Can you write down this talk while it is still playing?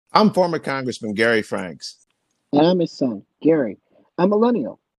I'm former Congressman Gary Franks. And I'm his son, Gary, a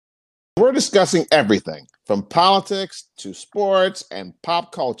millennial. We're discussing everything from politics to sports and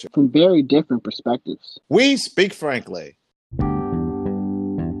pop culture. From very different perspectives. We speak frankly.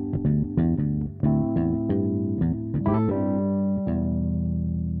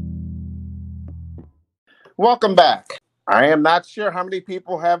 Welcome back. I am not sure how many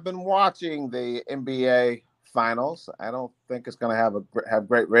people have been watching the NBA Finals. I don't think it's going to have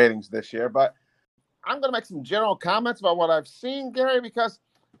great ratings this year, but I'm going to make some general comments about what I've seen, Gary, because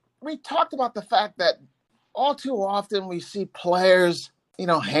we talked about the fact that all too often we see players,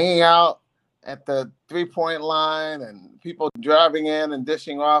 hanging out at the three-point line and people driving in and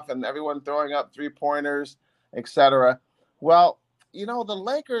dishing off and everyone throwing up three-pointers, etc. Well, the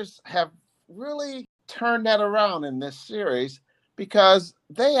Lakers have really turned that around in this series because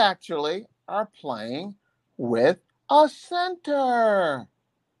they actually are playing with a center.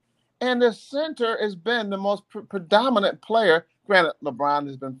 And the center has been the most predominant player. Granted,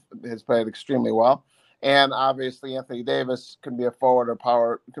 LeBron has played extremely well, and obviously Anthony Davis can be a power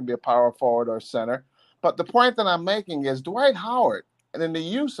forward or center. But the point that I'm making is Dwight Howard, and in the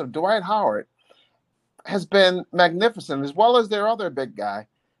use of Dwight Howard, has been magnificent, as well as their other big guy,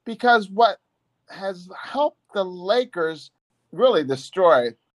 because what has helped the Lakers really destroy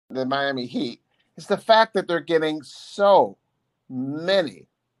the Miami Heat is the fact that they're getting so many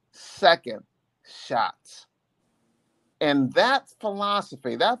second shots. And that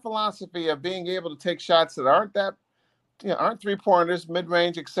philosophy of being able to take shots that aren't three-pointers,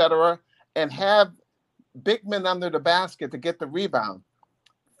 mid-range, etc., and have big men under the basket to get the rebound,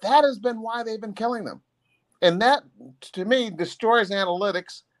 that has been why they've been killing them. And that, to me, destroys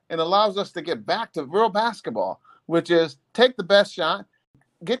analytics and allows us to get back to real basketball, which is take the best shot,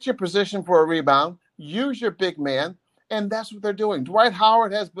 get your position for a rebound, use your big man, and that's what they're doing. Dwight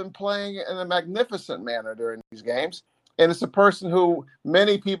Howard has been playing in a magnificent manner during these games. And it's a person who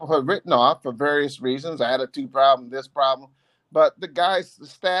many people have written off for various reasons. Attitude problem, this problem. But the guy's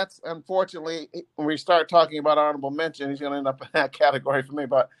stats, unfortunately, when we start talking about honorable mention, he's going to end up in that category for me.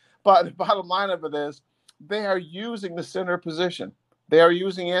 But the bottom line of it is they are using the center position. They are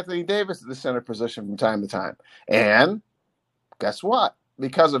using Anthony Davis at the center position from time to time. And guess what?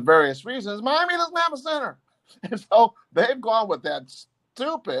 Because of various reasons, Miami doesn't have a center. And so they've gone with that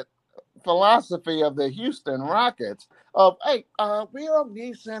stupid philosophy of the Houston Rockets of, hey, we don't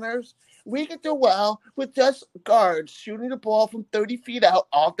need centers. We can do well with just guards shooting the ball from 30 feet out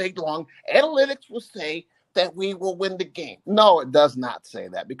all day long. Analytics will say that we will win the game. No, it does not say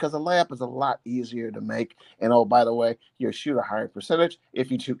that, because a layup is a lot easier to make. And, oh, by the way, you'll shoot a higher percentage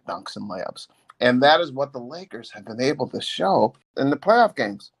if you shoot dunks and layups. And that is what the Lakers have been able to show in the playoff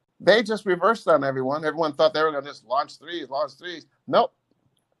games. They just reversed on everyone. Everyone thought they were going to just launch threes. Nope.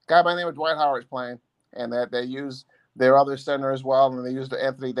 Guy by the name of Dwight Howard is playing, and that they use their other center as well, and they used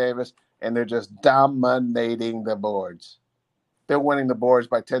Anthony Davis, and they're just dominating the boards. They're winning the boards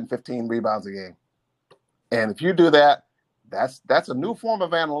by 10, 15 rebounds a game. And if you do that, that's a new form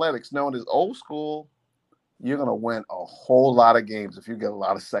of analytics known as old school. You're going to win a whole lot of games if you get a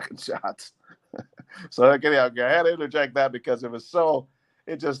lot of second shots. So I had to interject that because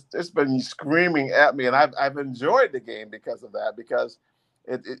it's been screaming at me, and I've enjoyed the game because of that, because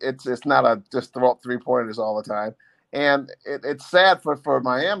it's not just throw up three-pointers all the time. And it's sad for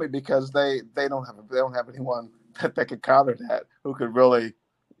Miami because they don't have anyone that can counter that, who could really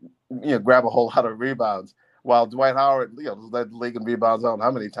grab a whole lot of rebounds. While Dwight Howard led the league in rebounds, I don't know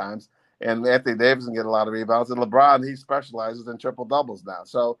how many times, and Anthony Davis can get a lot of rebounds, and LeBron, he specializes in triple doubles now.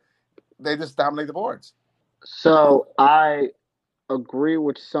 So they just dominate the boards. So I agree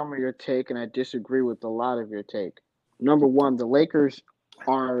with some of your take, and I disagree with a lot of your take. Number one, the Lakers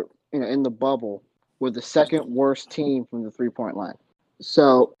are in the bubble with the second worst team from the three-point line.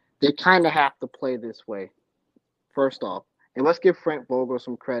 So they kind of have to play this way, first off. And let's give Frank Vogel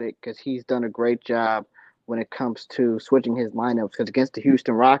some credit, because he's done a great job when it comes to switching his lineups. Because against the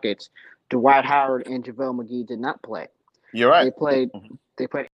Houston Rockets, Dwight Howard and JaVale McGee did not play. You're right. They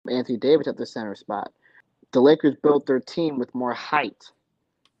played Anthony Davis at the center spot. The Lakers built their team with more height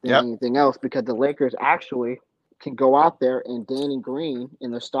than anything else, because the Lakers actually can go out there, and Danny Green in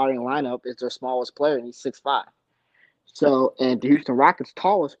their starting lineup is their smallest player, and he's 6'5". So, and the Houston Rockets'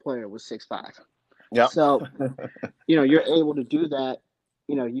 tallest player was 6'5". Yeah. So, you're able to do that.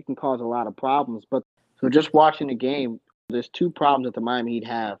 You can cause a lot of problems. But so just watching the game, there's two problems that the Miami Heat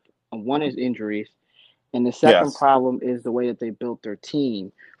have. And one is injuries, and the second problem is the way that they built their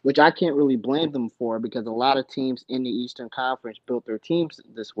team, which I can't really blame them for, because a lot of teams in the Eastern Conference built their teams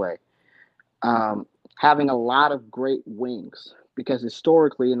this way. Having a lot of great wings, because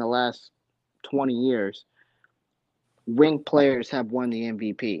historically in the last 20 years, wing players have won the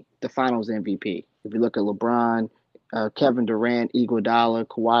MVP, the Finals MVP. If you look at LeBron, Kevin Durant, Iguodala,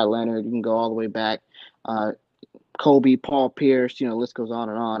 Kawhi Leonard, you can go all the way back. Kobe, Paul Pierce, the list goes on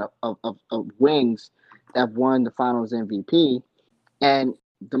and on of wings that have won the Finals MVP. And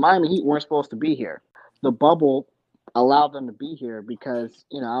the Miami Heat weren't supposed to be here. The bubble allowed them to be here because,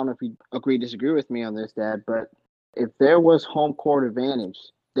 I don't know if you disagree with me on this, Dad, but if there was home court advantage,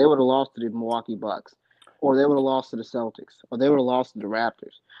 they would have lost to the Milwaukee Bucks, or they would have lost to the Celtics, or they would have lost to the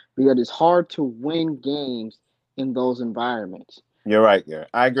Raptors, because it's hard to win games in those environments. You're right, Gary.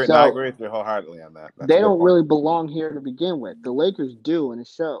 I agree. So I agree with you wholeheartedly on that. That's they a good don't point. really belong here to begin with. The Lakers do, and it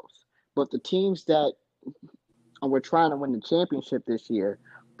shows. But the teams that were trying to win the championship this year,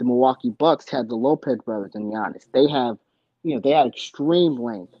 the Milwaukee Bucks had the Lopez brothers and Giannis. They have, they had extreme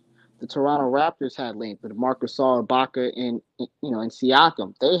length. The Toronto Raptors had length, but Marc Gasol, Ibaka, and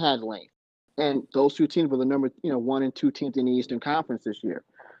Siakam, they had length. And those two teams were the number 1 and 2 teams in the Eastern Conference this year.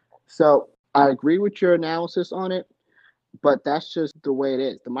 So I agree with your analysis on it, but that's just the way it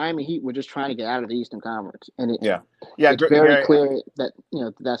is. The Miami Heat were just trying to get out of the Eastern Conference, and it's very Gary, clear that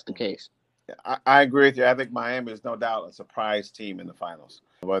that's the case. I agree with you. I think Miami is no doubt a surprise team in the finals.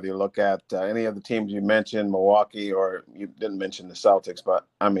 Whether you look at any of the teams you mentioned, Milwaukee, or you didn't mention the Celtics, but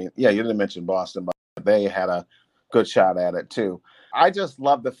you didn't mention Boston, but they had a good shot at it too. I just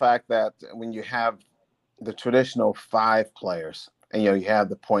love the fact that when you have the traditional 5 players, and you have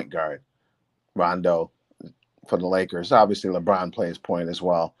the point guard, Rondo, for the Lakers. Obviously, LeBron plays point as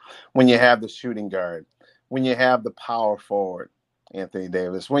well. When you have the shooting guard, when you have the power forward, Anthony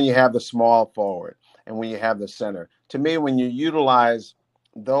Davis, when you have the small forward, and when you have the center. To me, when you utilize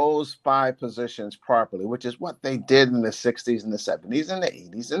those 5 positions properly, which is what they did in the 60s and the 70s and the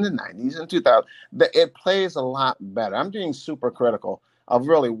 80s and the 90s and 2000, it plays a lot better. I'm being super critical of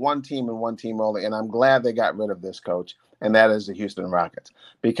really one team and one team only, and I'm glad they got rid of this coach, and that is the Houston Rockets.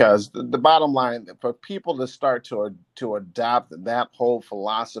 Because the bottom line, for people to start to adopt that whole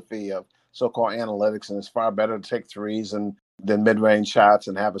philosophy of so-called analytics, and it's far better to take threes than mid-range shots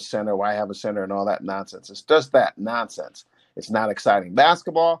and have a center, why have a center, and all that nonsense. It's just that nonsense. It's not exciting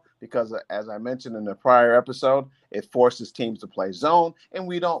basketball because, as I mentioned in the prior episode, it forces teams to play zone, and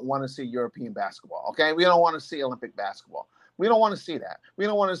we don't want to see European basketball, okay? We don't want to see Olympic basketball. We don't want to see that. We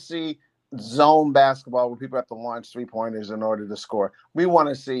don't want to see zone basketball where people have to launch three-pointers in order to score. We want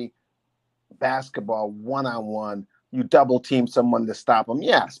to see basketball one-on-one. You double-team someone to stop them,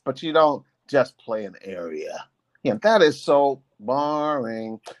 yes, but you don't just play an area. That is so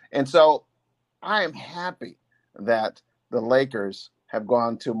boring. And so I am happy that the Lakers have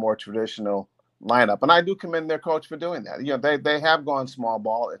gone to a more traditional lineup. And I do commend their coach for doing that. They have gone small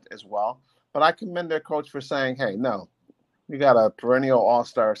ball as well. But I commend their coach for saying, hey, no, we got a perennial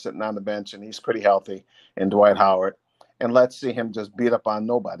all-star sitting on the bench, and he's pretty healthy, and Dwight Howard. And let's see him just beat up on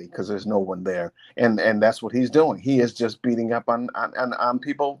nobody because there's no one there. And that's what he's doing. He is just beating up on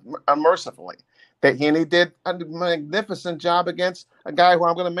people unmercifully. And he did a magnificent job against a guy who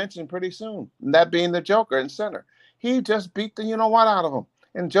I'm going to mention pretty soon, and that being the Joker in center. He just beat the you-know-what out of him.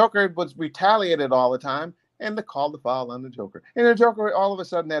 And Joker was retaliated all the time, and they called the foul on the Joker. And the Joker all of a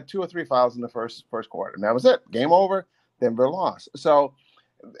sudden had 2 or 3 fouls in the first quarter. And that was it. Game over. Denver lost. So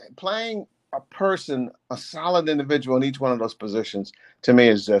playing a person, a solid individual in each one of those positions, to me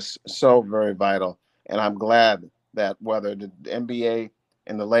is just so very vital. And I'm glad that whether the NBA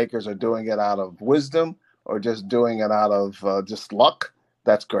and the Lakers are doing it out of wisdom or just doing it out of just luck,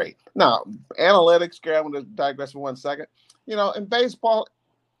 that's great. Now, analytics, Gary, I'm going to digress for 1 second. In baseball,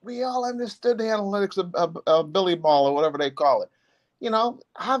 we all understood the analytics of Billy Ball or whatever they call it.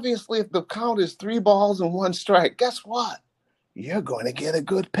 Obviously, if the count is 3 balls and 1 strike, guess what? You're going to get a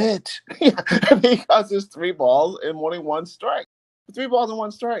good pitch because it's 3 balls and only 1 strike. 3 balls and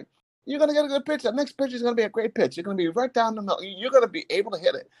 1 strike. You're going to get a good pitch. The next pitch is going to be a great pitch. You're going to be right down the middle. You're going to be able to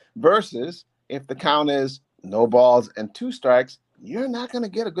hit it. Versus if the count is no balls and 2 strikes, you're not going to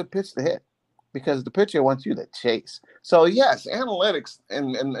get a good pitch to hit because the pitcher wants you to chase. So, yes, analytics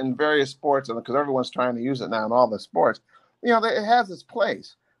in various sports, and because everyone's trying to use it now in all the sports, it has its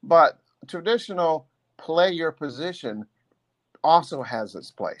place. But traditional play your position also has its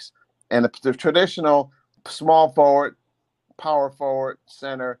place. And the traditional small forward, power forward,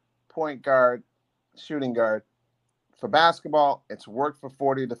 center, point guard, shooting guard, for basketball, it's worked for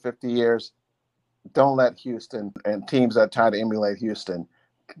 40 to 50 years. Don't let Houston and teams that try to emulate Houston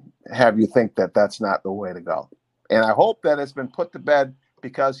have you think that that's not the way to go. And I hope that it's been put to bed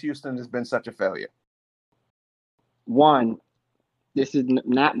because Houston has been such a failure. One, this is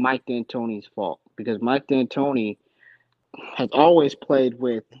not Mike D'Antoni's fault because Mike D'Antoni has always played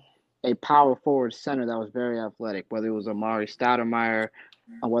with a power forward center that was very athletic, whether it was Amari Stoudemire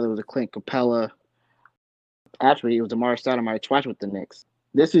or whether it was a Clint Capella. Actually, it was Amari Stoudemire twice with the Knicks.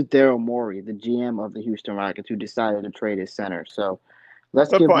 This is Daryl Morey, the GM of the Houston Rockets, who decided to trade his center. So let's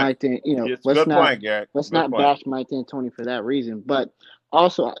Good give point. Mike It's a let's good not point, Garrett. let's Good not point. bash Mike D'Antoni for that reason. But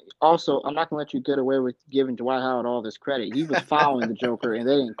also, I'm not gonna let you get away with giving Dwight Howard all this credit. He was following the Joker, and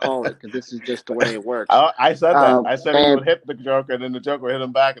they didn't call it because this is just the way it works. I said that. I said he And would hit the Joker, and then the Joker would hit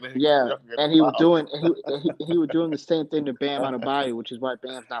him back, and then the yeah, Joker gets and he was fouled. doing he was doing the same thing to Bam Adebayo, which is why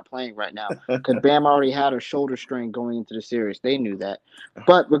Bam's not playing right now because Bam already had a shoulder strain going into the series. They knew that,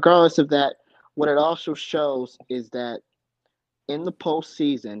 but regardless of that, what it also shows is that in the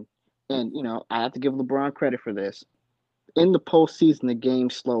postseason, and I have to give LeBron credit for this. In the postseason, the game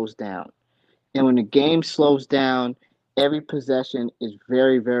slows down, and when the game slows down, every possession is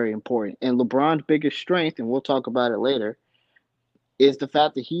very, very important. And LeBron's biggest strength, and we'll talk about it later, is the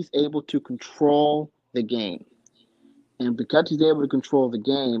fact that he's able to control the game. And because he's able to control the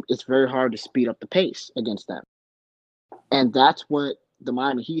game, it's very hard to speed up the pace against them. And that's what the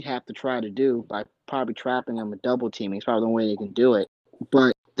Miami Heat have to try to do by probably trapping him with double teaming. It's probably the only way they can do it.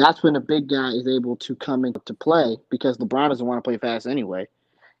 But that's when the big guy is able to come into play because LeBron doesn't want to play fast anyway.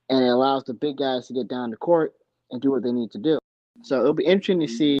 And it allows the big guys to get down the court and do what they need to do. So it'll be interesting to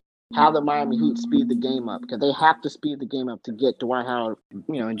see how the Miami Heat speed the game up because they have to speed the game up to get Dwight Howard, and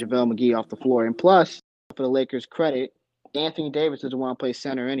JaVale McGee off the floor. And plus, for the Lakers' credit, Anthony Davis doesn't want to play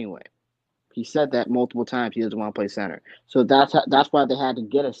center anyway. He said that multiple times. He doesn't want to play center. So that's why they had to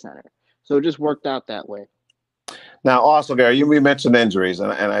get a center. So it just worked out that way. Now, also, Gary, we mentioned injuries,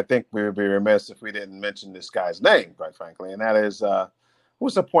 and I think we would be remiss if we didn't mention this guy's name, quite frankly, and that is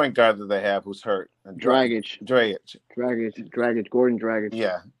who's the point guard that they have who's hurt? Dragic. Gordon Dragic.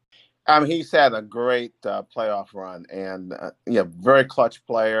 Yeah. He's had a great playoff run, and very clutch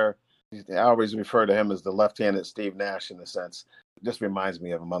player. I always refer to him as the left-handed Steve Nash in a sense. Just reminds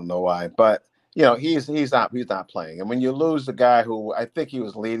me of him. I don't know why, but he's not playing. And when you lose the guy who I think he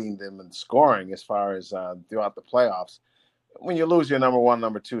was leading them in scoring as far as throughout the playoffs, when you lose your number one,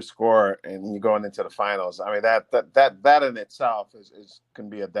 number two scorer, and you're going into the finals, I mean that in itself can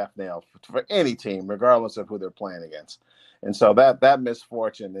be a death nail for any team, regardless of who they're playing against. And so that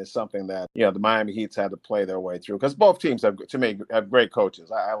misfortune is something that the Miami Heat's had to play their way through because both teams have great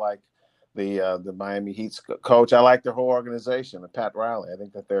coaches. I like the Miami Heat's coach. I like their whole organization, Pat Riley. I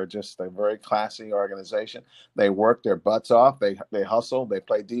think that they're just a very classy organization. They work their butts off. They hustle. They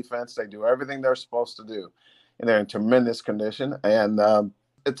play defense. They do everything they're supposed to do. And they're in tremendous condition. And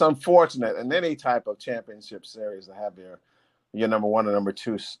it's unfortunate in any type of championship series to have your number one and number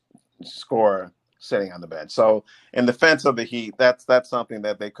two scorer sitting on the bench. So in defense of the Heat, that's something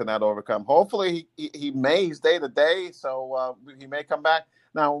that they could not overcome. Hopefully he's day to day, so he may come back.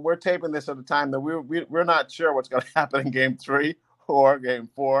 Now, we're taping this at a time that we're not sure what's going to happen in Game 3 or Game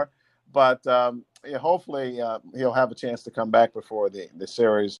 4, but hopefully he'll have a chance to come back before the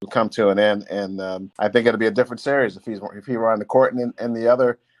series will come to an end. And I think it'll be a different series if he were on the court and the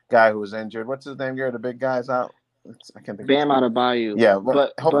other guy who was injured. What's his name here? The big guy's out. I can't think. Bam Adebayo. Yeah,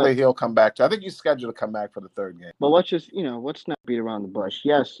 but hopefully he'll come back. I think he's scheduled to come back for the third game. But let's not beat around the bush.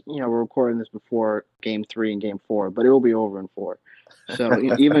 Yes, we're recording this before Game 3 and Game 4, but it will be over in 4. So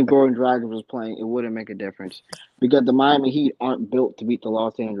even Gordon Dragic was playing, it wouldn't make a difference because the Miami Heat aren't built to beat the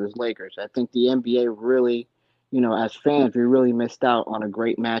Los Angeles Lakers. I think the NBA really, as fans, we really missed out on a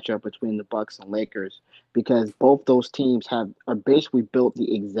great matchup between the Bucks and Lakers because both those teams are basically built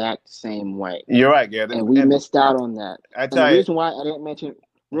the exact same way. You're right, Garrett. And we missed out on that. The reason why I didn't mention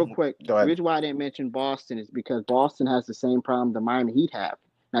real quick, the reason why I didn't mention Boston is because Boston has the same problem the Miami Heat have.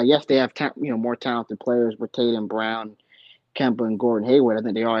 Now, yes, they have more talented players with Tatum, Brown, Kemba, and Gordon Hayward. I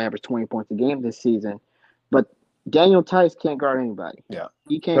think they all average 20 points a game this season. But Daniel Tice can't guard anybody. Yeah.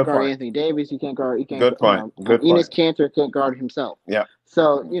 He can't guard Anthony Davis. Good point. Enes Kanter can't guard himself. Yeah.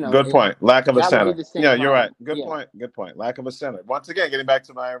 So, good point. Lack of a center. Yeah, you're right. Good point. Good point. Lack of a center. Once again, getting back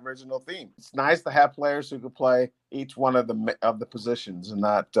to my original theme. It's nice to have players who can play each one of the positions and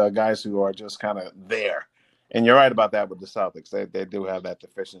not guys who are just kind of there. And you're right about that with the Celtics. They do have that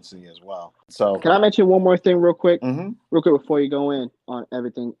deficiency as well. So can I mention one more thing real quick? Mm-hmm. Real quick before you go in on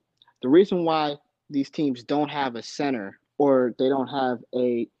everything. The reason why these teams don't have a center or they don't have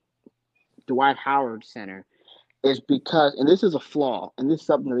a Dwight Howard center is because, and this is a flaw, and this is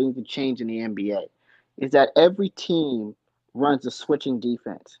something that they need to change in the NBA, is that every team runs a switching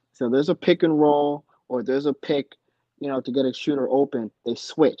defense. So there's a pick and roll or there's a pick, to get a shooter open, they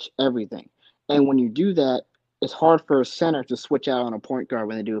switch everything. And when you do that, it's hard for a center to switch out on a point guard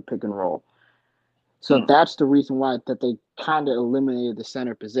when they do a pick and roll. So that's the reason why that they kind of eliminated the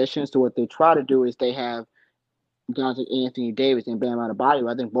center position. So what they try to do is they have guys like Anthony Davis and Bam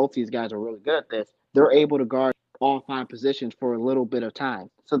Adebayo. I think both these guys are really good at this. They're able to guard all five positions for a little bit of time.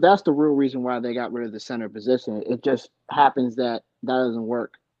 So that's the real reason why they got rid of the center position. It just happens that doesn't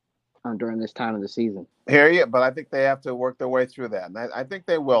work during this time of the season. Hear you, but I think they have to work their way through that, and I think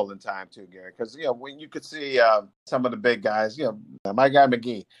they will in time too, Gary. Because when you could see some of the big guys, my guy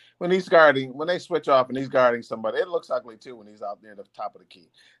McGee, when they switch off and he's guarding somebody, it looks ugly too when he's out near the top of the key.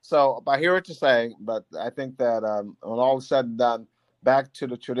 So I hear what you're saying, but I think that when all is said and done, back to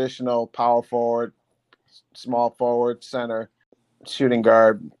the traditional power forward, small forward, center, shooting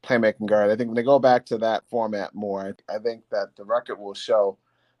guard, playmaking guard. I think when they go back to that format more, I think that the record will show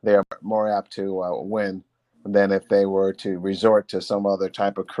they're more apt to win than if they were to resort to some other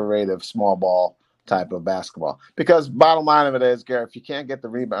type of creative small ball type of basketball. Because bottom line of it is, Garrett, if you can't get the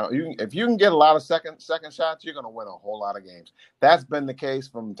rebound, if you can get a lot of second shots, you're going to win a whole lot of games. That's been the case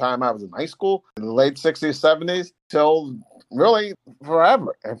from the time I was in high school in the late 60s, 70s till really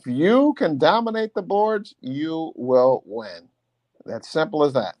forever. If you can dominate the boards, you will win. That's simple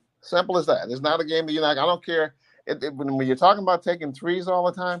as that. Simple as that. It's not a game that I don't care. When you're talking about taking threes all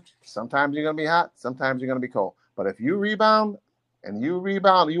the time, sometimes you're going to be hot, sometimes you're going to be cold. But if you rebound and you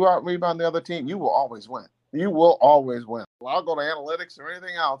out-rebound the other team, you will always win. You will always win. I'll go to analytics or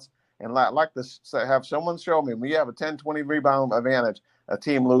anything else and like to have someone show me when you have a 10, 20 rebound advantage, a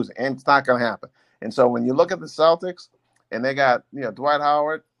team losing, and it's not going to happen. And so when you look at the Celtics and they got Dwight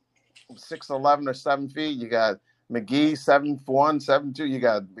Howard, 6'11" or 7 feet, you got McGee 7'1", 7'2". You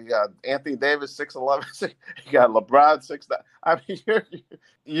got Anthony Davis 6'11". You got LeBron 6'9". I mean,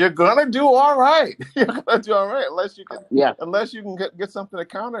 you're gonna do all right. You're gonna do all right unless you can get something to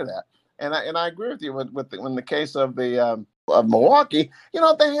counter that. And I agree with you in the case of the of Milwaukee.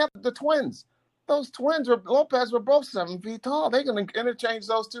 They have the twins. Those twins Lopez were both 7 feet tall. They can interchange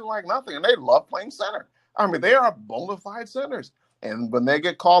those two like nothing, and they love playing center. I mean, they are bona fide centers. And when they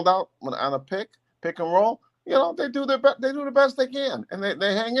get called out on a pick and roll, they do the best they can, and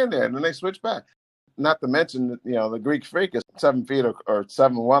they hang in there, and then they switch back. Not to mention, the Greek Freak is 7 feet or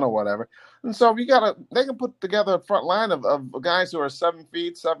 7'1" or whatever, and so they can put together a front line of guys who are 7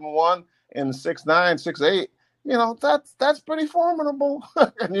 feet, 7'1", and 6'9", 6'8". That's pretty formidable,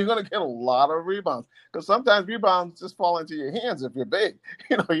 and you're going to get a lot of rebounds because sometimes rebounds just fall into your hands if you're big.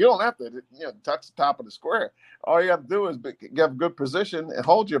 You don't have to touch the top of the square. All you have to do is get good position and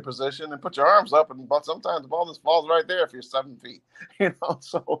hold your position and put your arms up, but sometimes the ball just falls right there if you're 7 feet.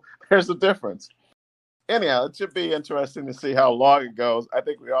 So there's a difference. Anyhow, it should be interesting to see how long it goes. I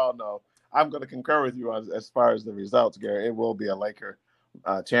think we all know. I'm going to concur with you as far as the results, Gary. It will be a Laker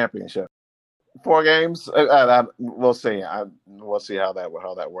championship. 4 games. We'll see. We'll see how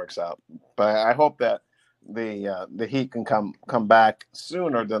that works out. But I hope that the Heat can come back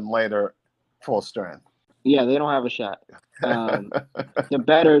sooner than later, full strength. Yeah, they don't have a shot. The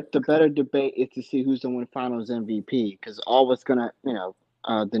better debate is to see who's the win Finals MVP, because all what's gonna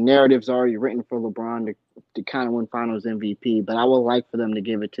the narrative's already written for LeBron to kind of win Finals MVP, but I would like for them to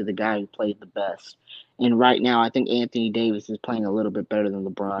give it to the guy who played the best. And right now, I think Anthony Davis is playing a little bit better than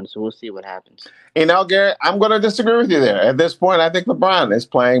LeBron, so we'll see what happens. Garrett, I'm going to disagree with you there. At this point, I think LeBron is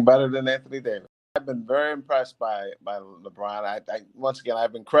playing better than Anthony Davis. I've been very impressed by LeBron. I once again,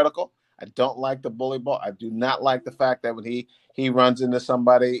 I've been critical. I don't like the bully ball. I do not like the fact that when he runs into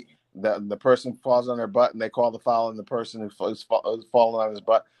somebody, the person falls on their butt and they call the foul on the person who's falling on his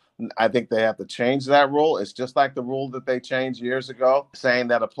butt. I think they have to change that rule. It's just like the rule that they changed years ago, saying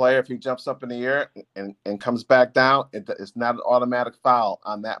that a player, if he jumps up in the air and comes back down, it's not an automatic foul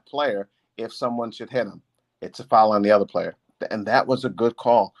on that player if someone should hit him. It's a foul on the other player. And that was a good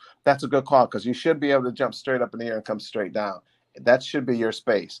call. That's a good call because you should be able to jump straight up in the air and come straight down. That should be your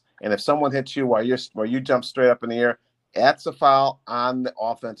space. And if someone hits you while you jump straight up in the air, that's a foul on the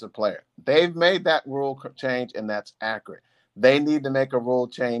offensive player. They've made that rule change, and that's accurate. They need to make a rule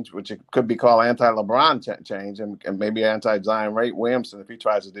change, which it could be called anti-LeBron change, and maybe anti-Zion Williamson if he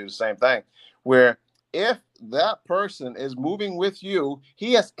tries to do the same thing, where if that person is moving with you,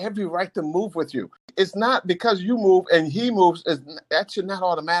 he has every right to move with you. It's not because you move and he moves. That should not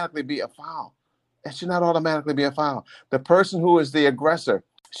automatically be a foul. That should not automatically be a foul. The person who is the aggressor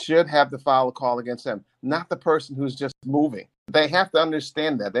should have the foul call against him, not the person who's just moving. They have to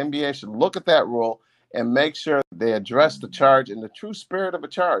understand that. The NBA should look at that rule and make sure they address the charge in the true spirit of a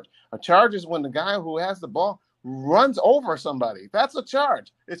charge. A charge is when the guy who has the ball runs over somebody. That's a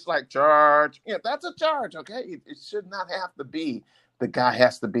charge. It's like charge. That's a charge, okay? It should not have to be the guy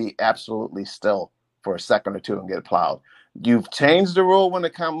has to be absolutely still for a second or two and get plowed. You've changed the rule when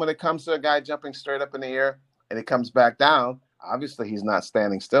it comes to a guy jumping straight up in the air and it comes back down. Obviously, he's not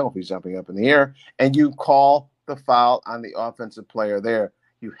standing still if he's jumping up in the air, and you call the foul on the offensive player there.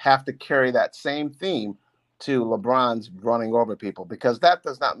 You have to carry that same theme to LeBron's running over people, because that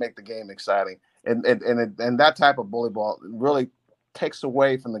does not make the game exciting. And that type of bully ball really takes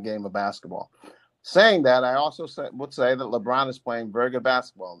away from the game of basketball. Saying that, I also would say that LeBron is playing very good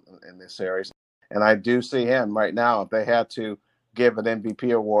basketball in this series. And I do see him right now. If they had to give an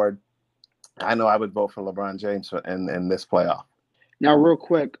MVP award, I know I would vote for LeBron James in this playoff. Now, real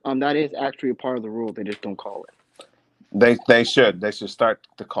quick, that is actually a part of the rule. They just don't call it. They should start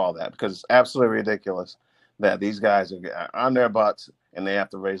to call that, because it's absolutely ridiculous that these guys are on their butts and they have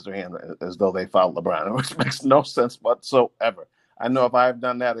to raise their hand as though they fouled LeBron, which makes no sense whatsoever. I know if I've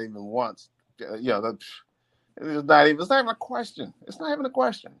done that even once, it's not even a question. It's not even a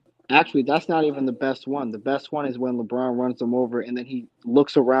question. Actually, that's not even the best one. The best one is when LeBron runs them over and then he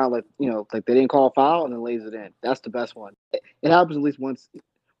looks around like they didn't call a foul and then lays it in. That's the best one. It happens at least once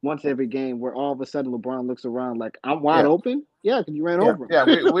every game, where all of a sudden LeBron looks around like, I'm wide open. Yeah, because you ran over him. Yeah,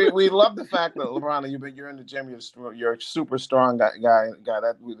 we love the fact that LeBron, you're in the gym, you're a super strong guy.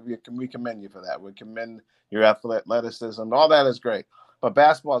 That we commend you for that. We commend your athleticism. All that is great. But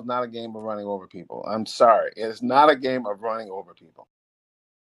basketball is not a game of running over people. I'm sorry. It is not a game of running over people.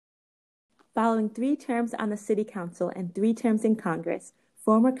 Following 3 terms on the City Council and 3 terms in Congress,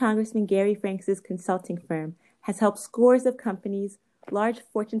 former Congressman Gary Franks' consulting firm has helped scores of companies, large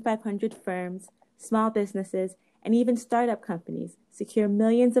Fortune 500 firms, small businesses, and even startup companies secure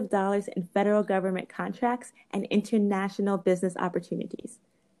millions of dollars in federal government contracts and international business opportunities.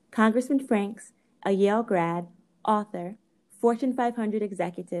 Congressman Franks, a Yale grad, author, Fortune 500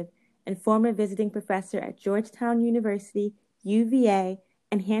 executive, and former visiting professor at Georgetown University, UVA,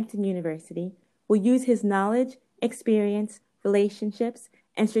 and Hampton University, will use his knowledge, experience, relationships,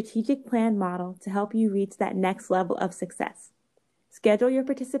 and strategic plan model to help you reach that next level of success. Schedule your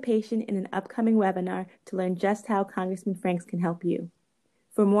participation in an upcoming webinar to learn just how Congressman Franks can help you.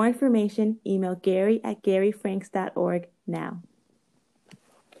 For more information, email gary@garyfranks.org now.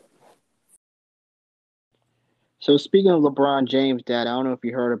 So speaking of LeBron James, Dad, I don't know if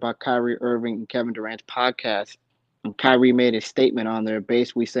you heard about Kyrie Irving and Kevin Durant's podcast. And Kyrie made a statement on there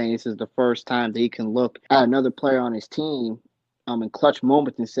basically saying this is the first time that he can look at another player on his team in clutch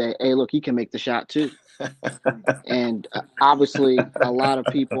moments and say, hey, look, he can make the shot too. And obviously a lot of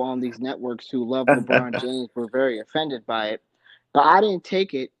people on these networks who love LeBron James were very offended by it. But I didn't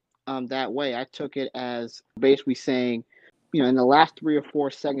take it that way. I took it as basically saying, in the last 3 or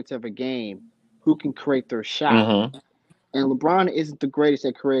 4 seconds of a game, who can create their shot. Mm-hmm. And LeBron isn't the greatest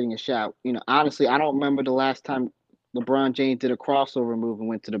at creating a shot. Honestly, I don't remember the last time LeBron James did a crossover move and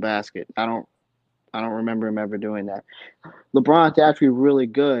went to the basket. I don't remember him ever doing that. LeBron's actually really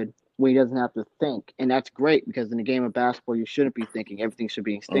good when he doesn't have to think. And that's great, because in the game of basketball, you shouldn't be thinking. Everything should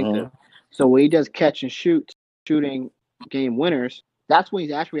be instinctive. Mm-hmm. So when he does catch and shooting game winners, that's when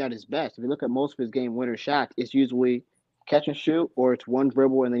he's actually at his best. If you look at most of his game winner shots, it's usually catch and shoot, or it's one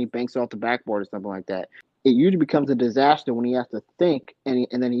dribble and then he banks off the backboard or something like that. It usually becomes a disaster when he has to think and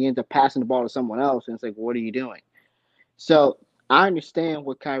then he ends up passing the ball to someone else, and it's like, what are you doing? So I understand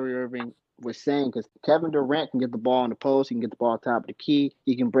what Kyrie Irving was saying, because Kevin Durant can get the ball in the post, he can get the ball on top of the key,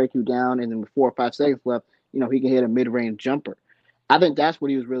 he can break you down, and then with 4 or 5 seconds left, he can hit a mid-range jumper. I think that's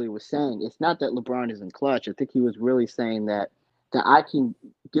what he was saying. It's not that LeBron isn't clutch. I think he was really saying that I can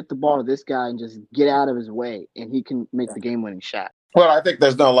get the ball to this guy and just get out of his way, and he can make the game-winning shot. Well, I think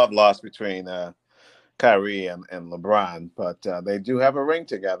there's no love lost between Kyrie and LeBron, but they do have a ring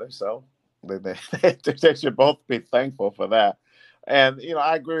together, so they should both be thankful for that. And,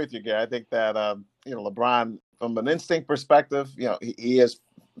 I agree with you, Gary. I think that, LeBron, from an instinct perspective, he is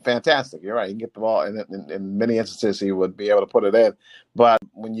fantastic. You're right. He can get the ball, and in many instances, he would be able to put it in. But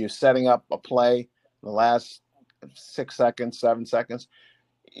when you're setting up a play, the last 6 seconds, 7 seconds,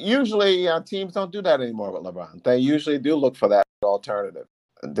 usually teams don't do that anymore with LeBron. They usually do look for that alternative.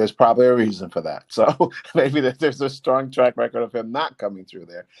 There's probably a reason for that. So maybe there's a strong track record of him not coming through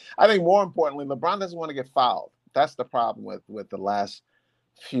there. I think more importantly, LeBron doesn't want to get fouled. That's the problem with the last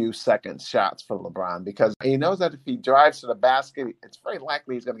few seconds shots for LeBron, because he knows that if he drives to the basket, it's very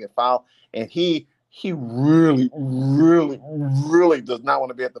likely he's going to get fouled. And he really, really, really does not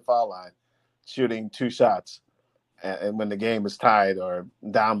want to be at the foul line shooting 2 shots and when the game is tied or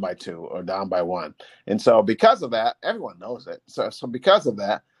down by 2 or down by 1. And so because of that, everyone knows it. So because of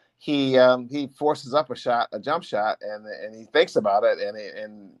that, he forces up a jump shot, and he thinks about it,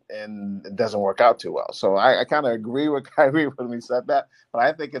 and it doesn't work out too well. So I kind of agree with Kyrie when he said that, but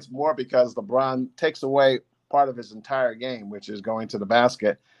I think it's more because LeBron takes away part of his entire game, which is going to the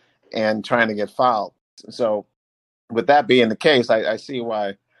basket and trying to get fouled. So with that being the case, I see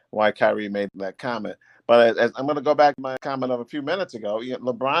why Kyrie made that comment. But as I'm going to go back to my comment of a few minutes ago.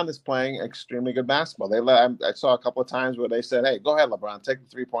 LeBron is playing extremely good basketball. I saw a couple of times where they said, "Hey, go ahead, LeBron, take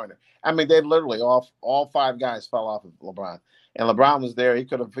the 3-pointer." I mean, they literally all 5 guys fell off of LeBron, and LeBron was there. He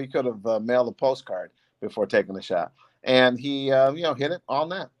could have mailed a postcard before taking the shot, and he hit it all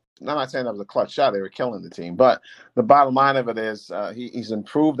net. I'm not saying that was a clutch shot. They were killing the team, but the bottom line of it is he's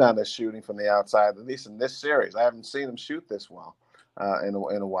improved on his shooting from the outside, at least in this series. I haven't seen him shoot this well in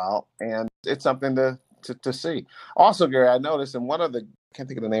a while, and it's something to see. Also, Gary, I noticed in one of the, I can't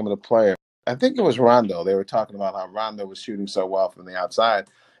think of the name of the player. I think it was Rondo. They were talking about how Rondo was shooting so well from the outside,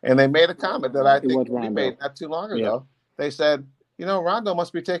 and they made a comment that I think we made not too long ago. They said, Rondo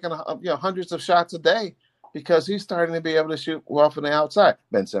must be taking hundreds of shots a day because he's starting to be able to shoot well from the outside,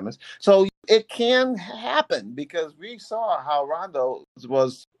 Ben Simmons. So it can happen because we saw how Rondo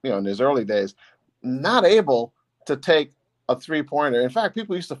was, in his early days, not able to take a 3-pointer. In fact,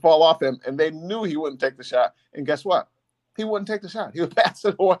 people used to fall off him, and they knew he wouldn't take the shot. And guess what? He wouldn't take the shot. He would pass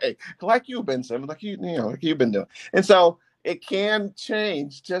it away, like you, Ben Simmons, like you've been doing. And so it can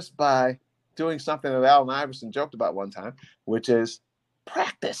change just by doing something that Allen Iverson joked about one time, which is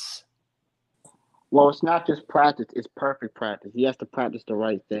practice. Well, it's not just practice, it's perfect practice. He has to practice the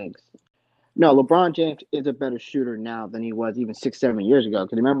right things. No, LeBron James is a better shooter now than he was even 6-7 years ago.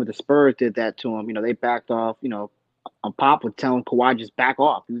 Because remember, the Spurs did that to him. They backed off. Pop was telling Kawhi just back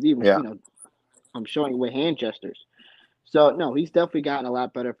off. He was even, I'm showing you with hand gestures. So, no, he's definitely gotten a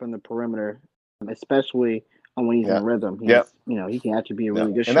lot better from the perimeter, especially when he's in rhythm. He can actually be a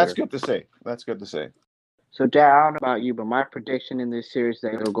really good shooter. And that's good to see. That's good to see. So, Dad, I don't know about you, but my prediction in this series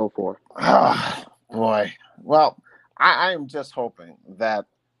that it'll go for. Oh, boy. Well, I am just hoping that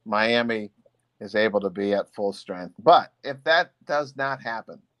Miami is able to be at full strength. But if that does not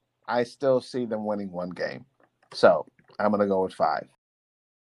happen, I still see them winning one game. So I'm going to go with 5.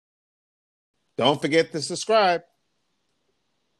 Don't forget to subscribe.